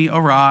said unto me,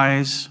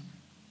 arise,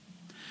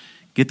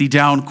 get thee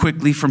down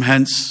quickly from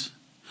hence,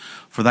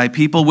 for thy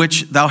people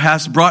which thou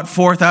hast brought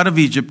forth out of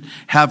Egypt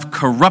have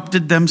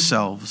corrupted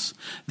themselves.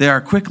 They are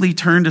quickly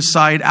turned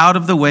aside out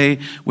of the way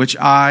which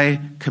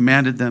I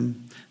commanded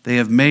them. They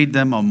have made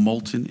them a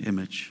molten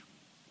image.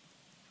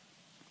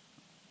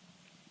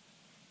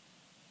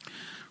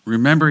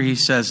 Remember, he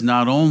says,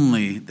 not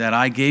only that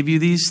I gave you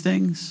these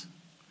things,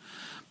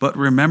 but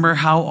remember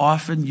how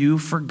often you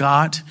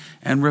forgot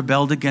and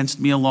rebelled against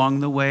me along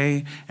the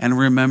way, and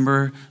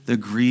remember the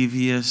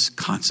grievous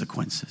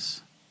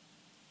consequences.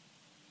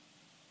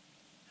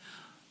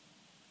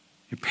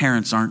 Your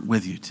parents aren't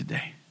with you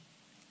today.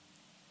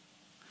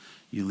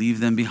 You leave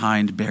them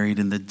behind, buried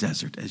in the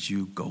desert as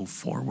you go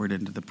forward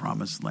into the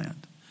promised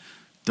land.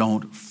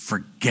 Don't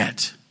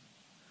forget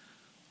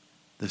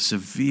the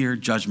severe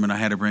judgment I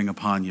had to bring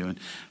upon you. And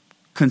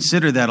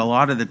consider that a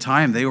lot of the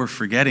time they were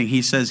forgetting.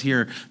 He says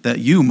here that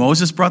you,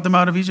 Moses, brought them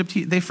out of Egypt.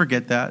 They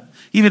forget that.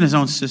 Even his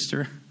own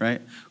sister,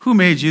 right? Who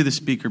made you the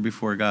speaker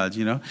before God,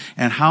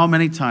 And how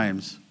many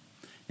times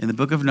in the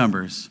book of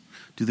Numbers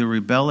do they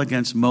rebel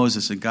against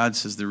Moses? And God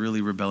says they're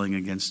really rebelling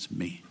against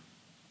me.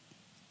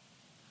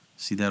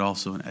 See that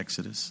also in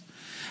Exodus.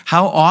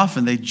 How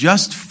often they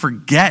just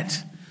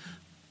forget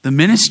the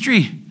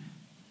ministry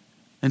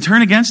and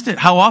turn against it.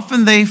 How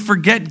often they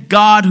forget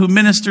God who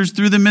ministers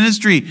through the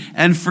ministry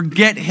and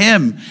forget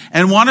him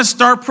and want to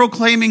start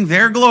proclaiming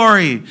their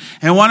glory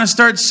and want to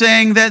start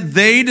saying that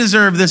they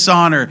deserve this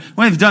honor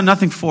when they've done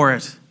nothing for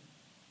it,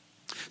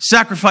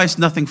 sacrificed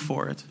nothing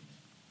for it.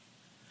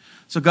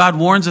 So God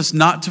warns us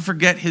not to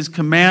forget his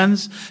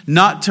commands,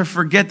 not to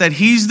forget that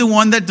he's the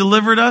one that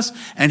delivered us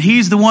and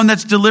he's the one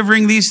that's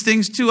delivering these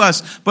things to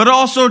us. But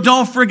also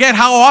don't forget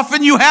how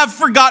often you have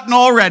forgotten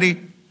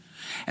already.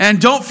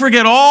 And don't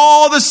forget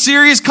all the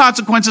serious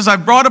consequences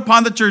I've brought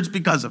upon the church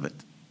because of it.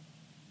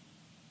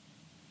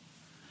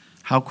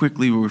 How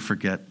quickly we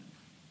forget.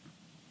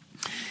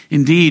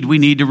 Indeed, we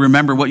need to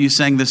remember what you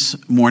sang this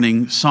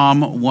morning,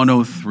 Psalm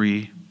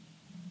 103.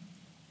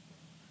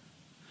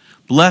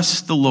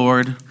 Bless the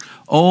Lord,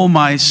 O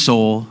my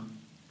soul,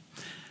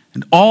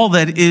 and all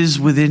that is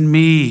within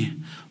me.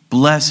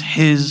 Bless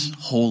his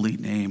holy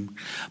name.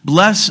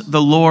 Bless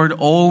the Lord,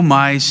 O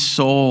my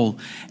soul,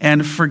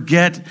 and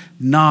forget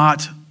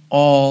not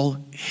all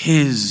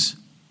his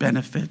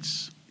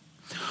benefits.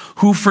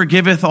 Who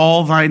forgiveth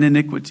all thine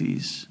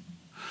iniquities,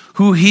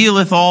 who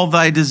healeth all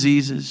thy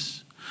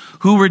diseases,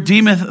 who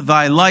redeemeth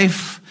thy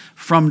life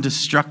from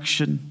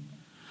destruction,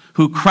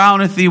 who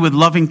crowneth thee with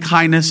loving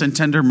kindness and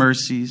tender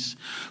mercies,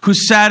 who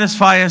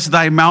satisfieth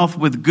thy mouth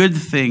with good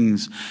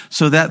things,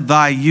 so that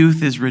thy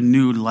youth is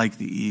renewed like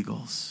the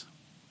eagles.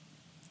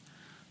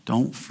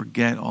 Don't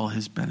forget all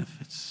his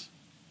benefits.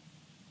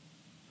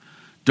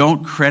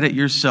 Don't credit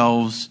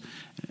yourselves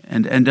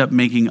and end up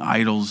making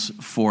idols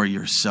for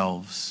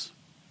yourselves.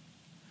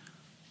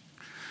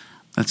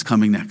 That's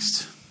coming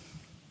next.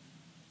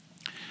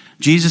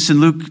 Jesus in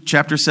Luke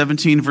chapter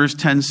 17, verse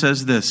 10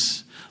 says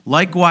this,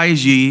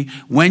 likewise ye,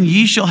 when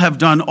ye shall have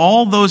done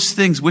all those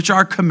things which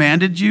are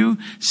commanded you,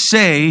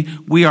 say,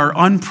 we are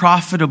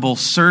unprofitable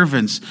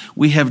servants.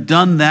 We have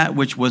done that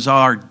which was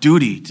our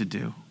duty to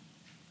do.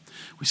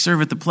 We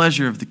serve at the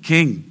pleasure of the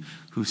King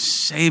who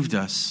saved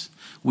us.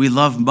 We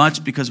love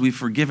much because we've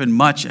forgiven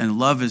much, and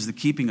love is the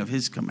keeping of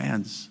his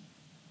commands.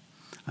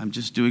 I'm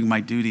just doing my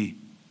duty.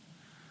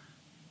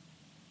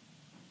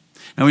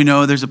 And we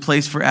know there's a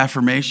place for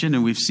affirmation,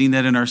 and we've seen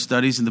that in our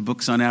studies in the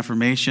books on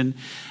affirmation.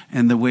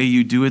 And the way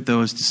you do it,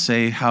 though, is to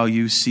say how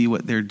you see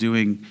what they're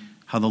doing,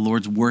 how the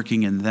Lord's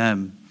working in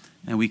them.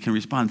 And we can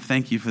respond,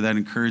 thank you for that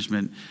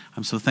encouragement.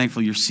 I'm so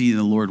thankful you're seeing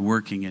the Lord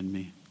working in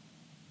me.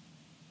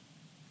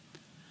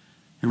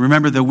 And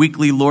remember, the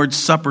weekly Lord's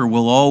Supper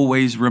will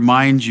always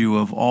remind you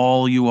of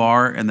all you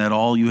are and that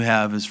all you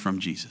have is from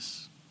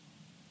Jesus.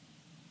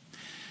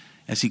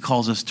 As he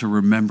calls us to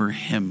remember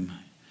him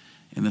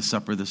in the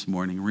supper this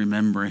morning,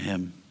 remember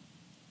him.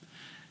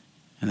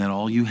 And that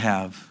all you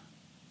have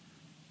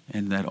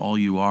and that all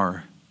you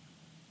are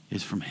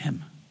is from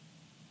him.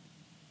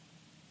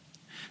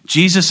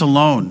 Jesus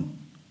alone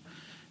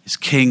is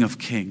King of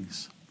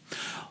kings.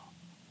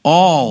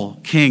 All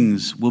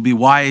kings will be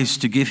wise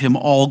to give him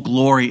all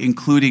glory,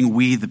 including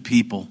we the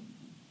people,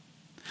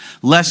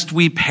 lest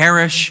we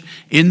perish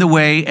in the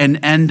way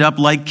and end up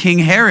like King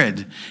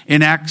Herod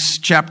in Acts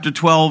chapter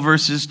 12,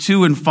 verses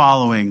 2 and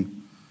following.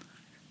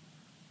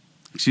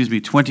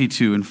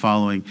 22 and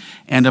following.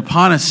 And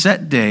upon a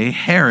set day,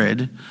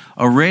 Herod,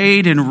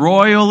 arrayed in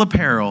royal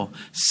apparel,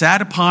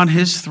 sat upon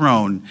his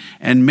throne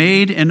and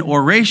made an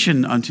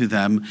oration unto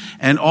them.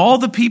 And all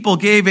the people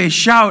gave a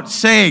shout,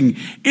 saying,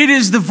 it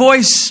is the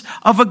voice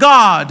of a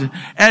God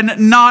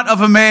and not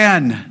of a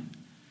man.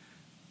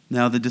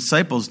 Now the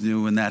disciples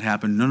knew when that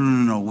happened,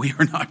 no, we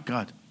are not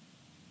God.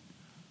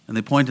 And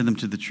they pointed them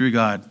to the true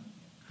God.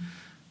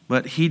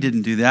 But he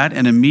didn't do that.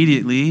 And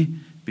immediately,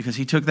 because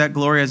he took that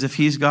glory as if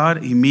he's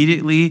God,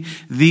 immediately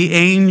the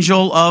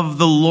angel of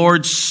the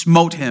Lord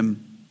smote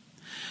him,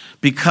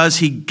 because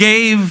he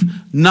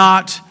gave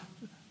not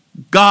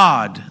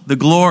God the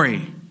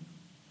glory.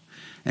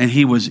 And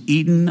he was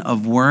eaten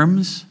of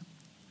worms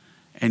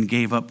and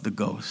gave up the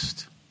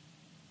ghost.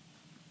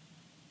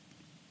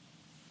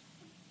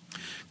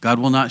 God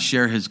will not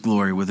share his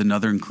glory with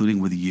another,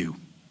 including with you,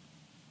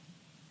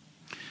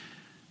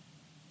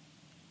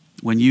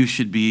 when you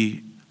should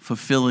be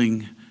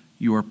fulfilling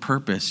your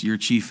purpose, your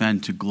chief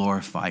end, to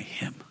glorify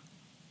him.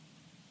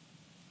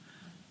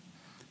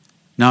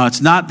 Now,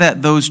 it's not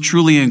that those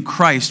truly in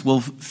Christ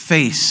will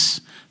face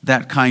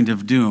that kind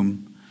of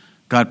doom.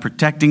 God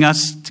protecting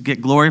us, to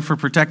get glory for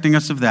protecting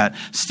us of that.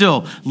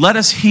 Still, let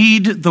us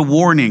heed the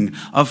warning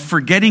of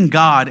forgetting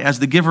God as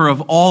the giver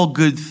of all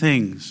good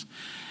things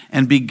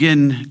and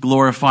begin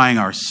glorifying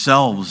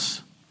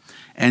ourselves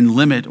and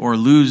limit or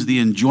lose the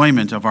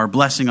enjoyment of our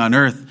blessing on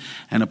earth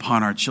and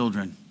upon our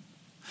children.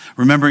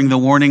 Remembering the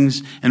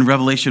warnings in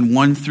Revelation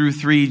 1 through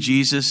 3,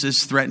 Jesus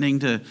is threatening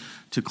to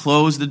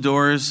close the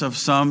doors of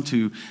some,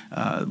 to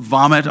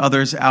vomit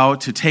others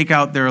out, to take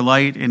out their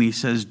light. And he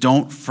says,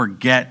 don't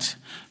forget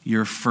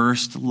your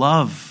first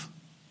love.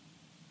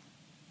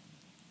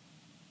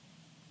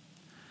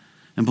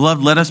 And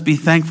beloved, let us be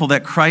thankful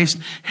that Christ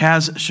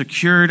has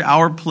secured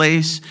our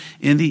place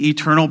in the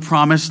eternal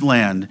promised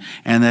land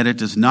and that it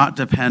does not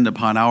depend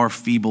upon our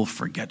feeble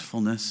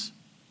forgetfulness.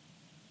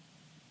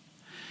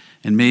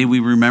 And may we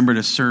remember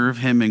to serve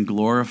him and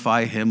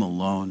glorify him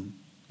alone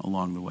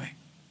along the way.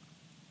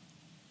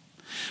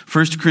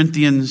 1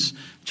 Corinthians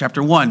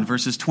chapter 1,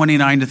 verses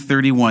 29 to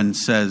 31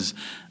 says,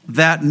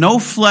 that no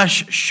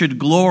flesh should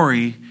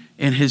glory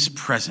in his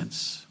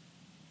presence.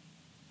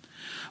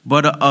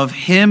 But of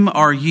him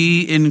are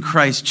ye in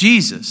Christ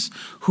Jesus,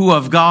 who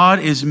of God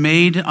is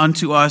made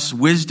unto us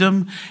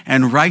wisdom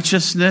and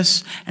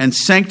righteousness and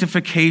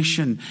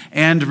sanctification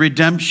and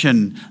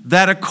redemption,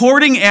 that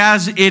according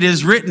as it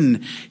is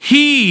written,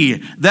 he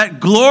that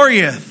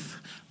glorieth,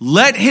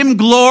 let him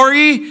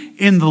glory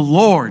in the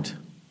Lord.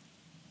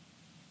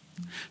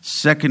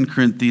 2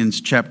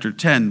 Corinthians chapter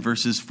 10,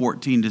 verses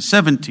 14 to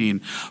 17.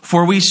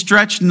 For we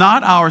stretch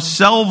not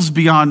ourselves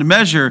beyond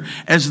measure,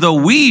 as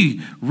though we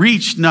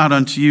reached not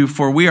unto you,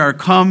 for we are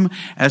come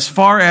as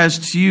far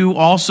as to you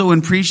also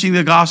in preaching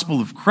the gospel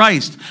of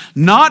Christ,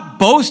 not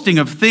boasting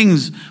of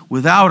things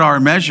without our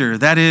measure,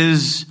 that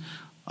is,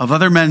 of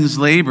other men's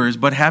labors,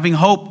 but having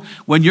hope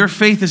when your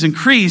faith is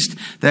increased,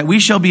 that we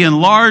shall be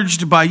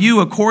enlarged by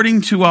you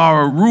according to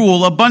our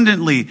rule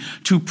abundantly,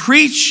 to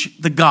preach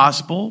the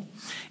gospel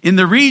in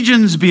the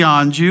regions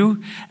beyond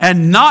you,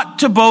 and not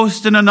to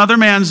boast in another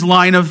man's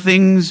line of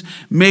things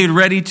made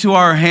ready to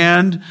our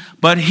hand,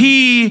 but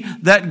he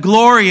that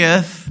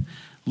glorieth,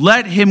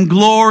 let him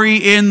glory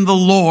in the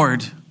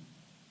Lord.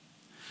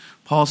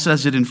 Paul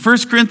says it in 1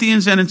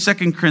 Corinthians and in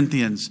 2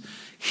 Corinthians.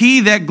 He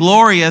that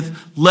glorieth,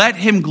 let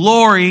him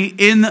glory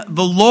in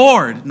the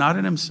Lord, not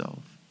in himself.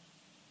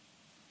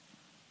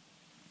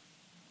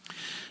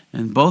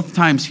 And both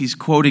times he's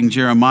quoting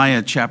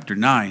Jeremiah chapter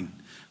 9.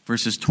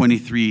 Verses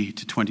 23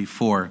 to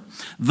 24.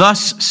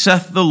 Thus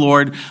saith the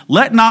Lord,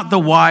 let not the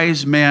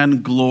wise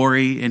man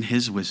glory in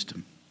his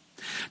wisdom,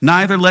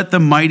 neither let the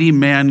mighty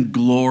man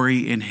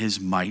glory in his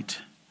might.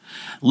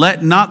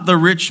 Let not the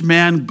rich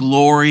man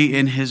glory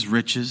in his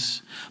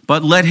riches,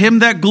 but let him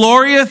that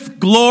glorieth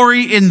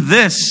glory in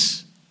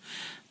this,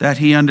 that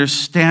he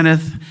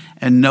understandeth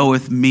and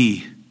knoweth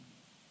me,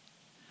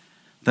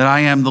 that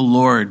I am the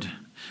Lord,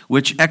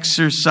 which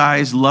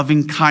exercise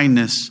loving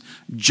kindness,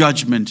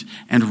 judgment,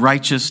 and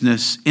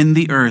righteousness in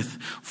the earth.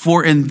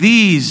 For in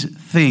these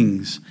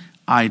things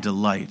I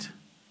delight,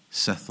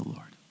 saith the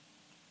Lord.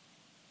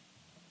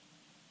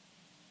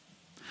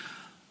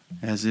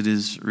 As it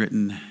is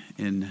written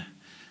in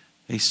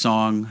a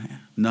song,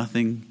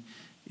 nothing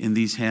in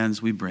these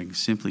hands we bring,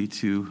 simply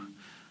to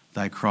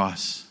thy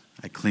cross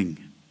I cling.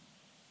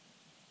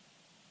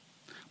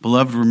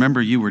 Beloved, remember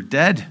you were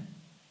dead.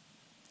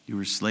 You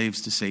were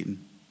slaves to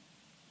Satan.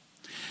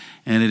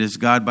 And it is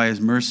God by his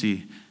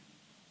mercy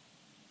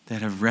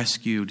that have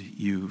rescued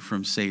you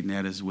from Satan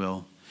at his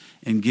will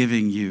and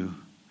giving you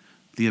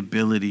the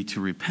ability to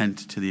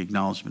repent to the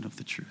acknowledgement of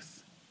the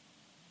truth.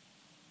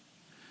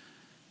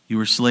 You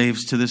were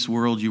slaves to this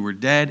world. You were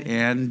dead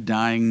and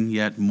dying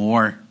yet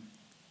more.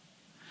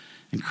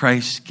 And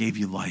Christ gave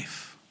you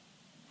life.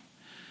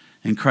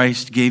 And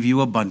Christ gave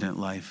you abundant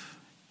life.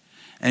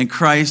 And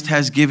Christ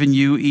has given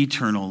you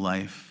eternal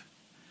life.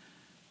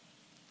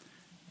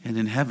 And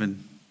in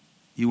heaven,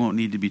 you won't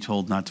need to be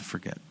told not to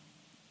forget.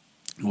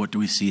 What do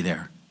we see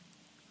there?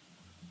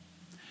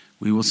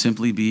 We will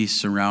simply be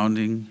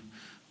surrounding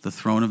the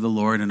throne of the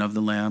Lord and of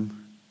the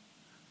Lamb,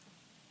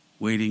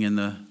 waiting in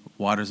the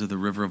waters of the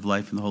river of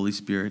life in the Holy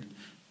Spirit,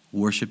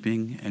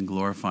 worshiping and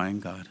glorifying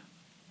God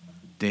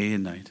day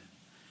and night.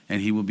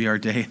 And he will be our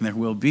day and there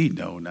will be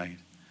no night.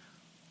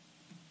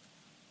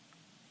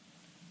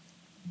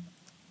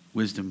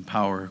 Wisdom,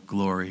 power,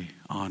 glory,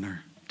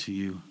 honor to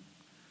you.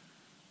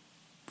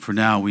 For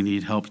now, we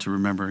need help to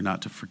remember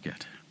not to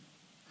forget.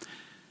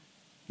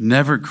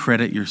 Never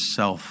credit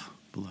yourself,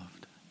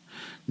 beloved.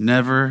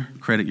 Never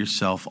credit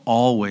yourself.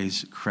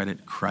 Always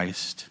credit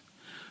Christ.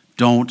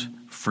 Don't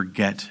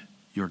forget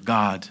your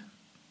God.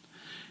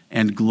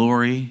 And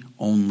glory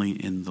only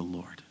in the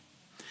Lord.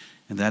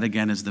 And that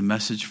again is the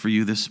message for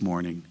you this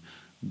morning.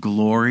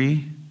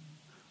 Glory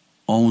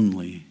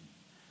only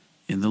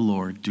in the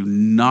Lord. Do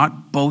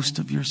not boast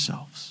of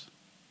yourselves.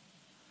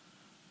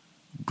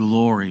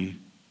 Glory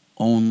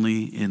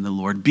only in the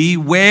Lord.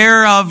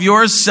 Beware of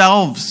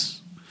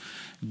yourselves.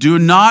 Do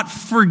not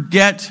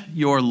forget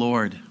your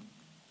Lord.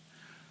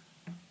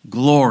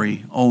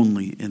 Glory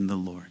only in the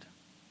Lord.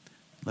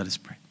 Let us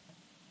pray.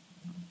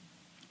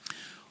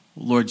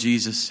 Lord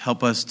Jesus,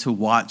 help us to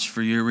watch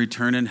for your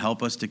return and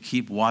help us to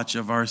keep watch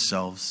of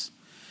ourselves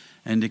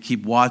and to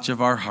keep watch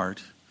of our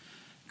heart.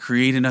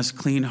 Create in us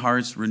clean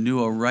hearts,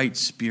 renew a right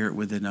spirit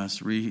within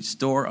us,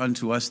 restore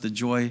unto us the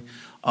joy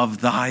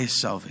of thy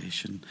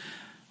salvation.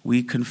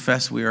 We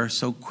confess we are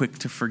so quick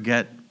to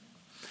forget.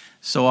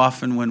 So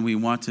often when we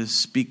want to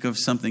speak of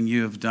something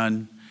you have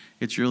done,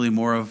 it's really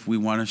more of we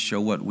want to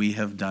show what we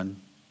have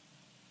done.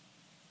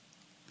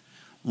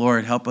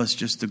 Lord, help us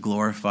just to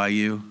glorify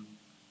you.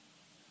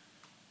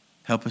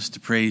 Help us to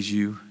praise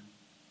you.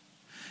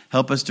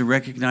 Help us to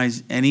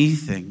recognize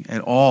anything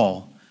at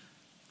all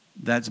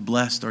that's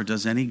blessed or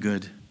does any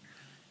good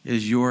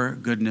is your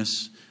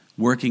goodness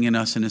working in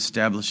us and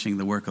establishing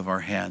the work of our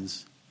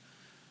hands.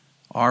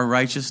 Our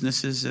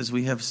righteousnesses, as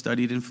we have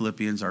studied in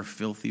Philippians, are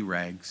filthy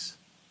rags.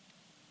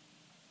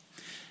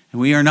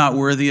 And we are not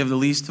worthy of the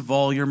least of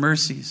all your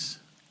mercies.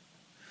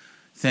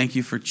 Thank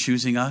you for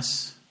choosing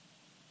us.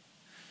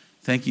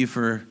 Thank you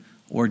for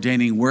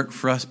ordaining work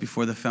for us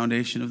before the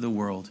foundation of the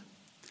world.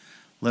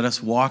 Let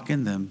us walk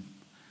in them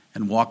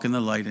and walk in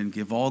the light and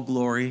give all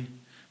glory,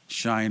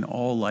 shine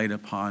all light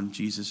upon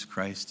Jesus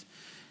Christ,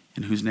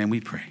 in whose name we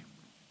pray.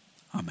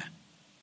 Amen.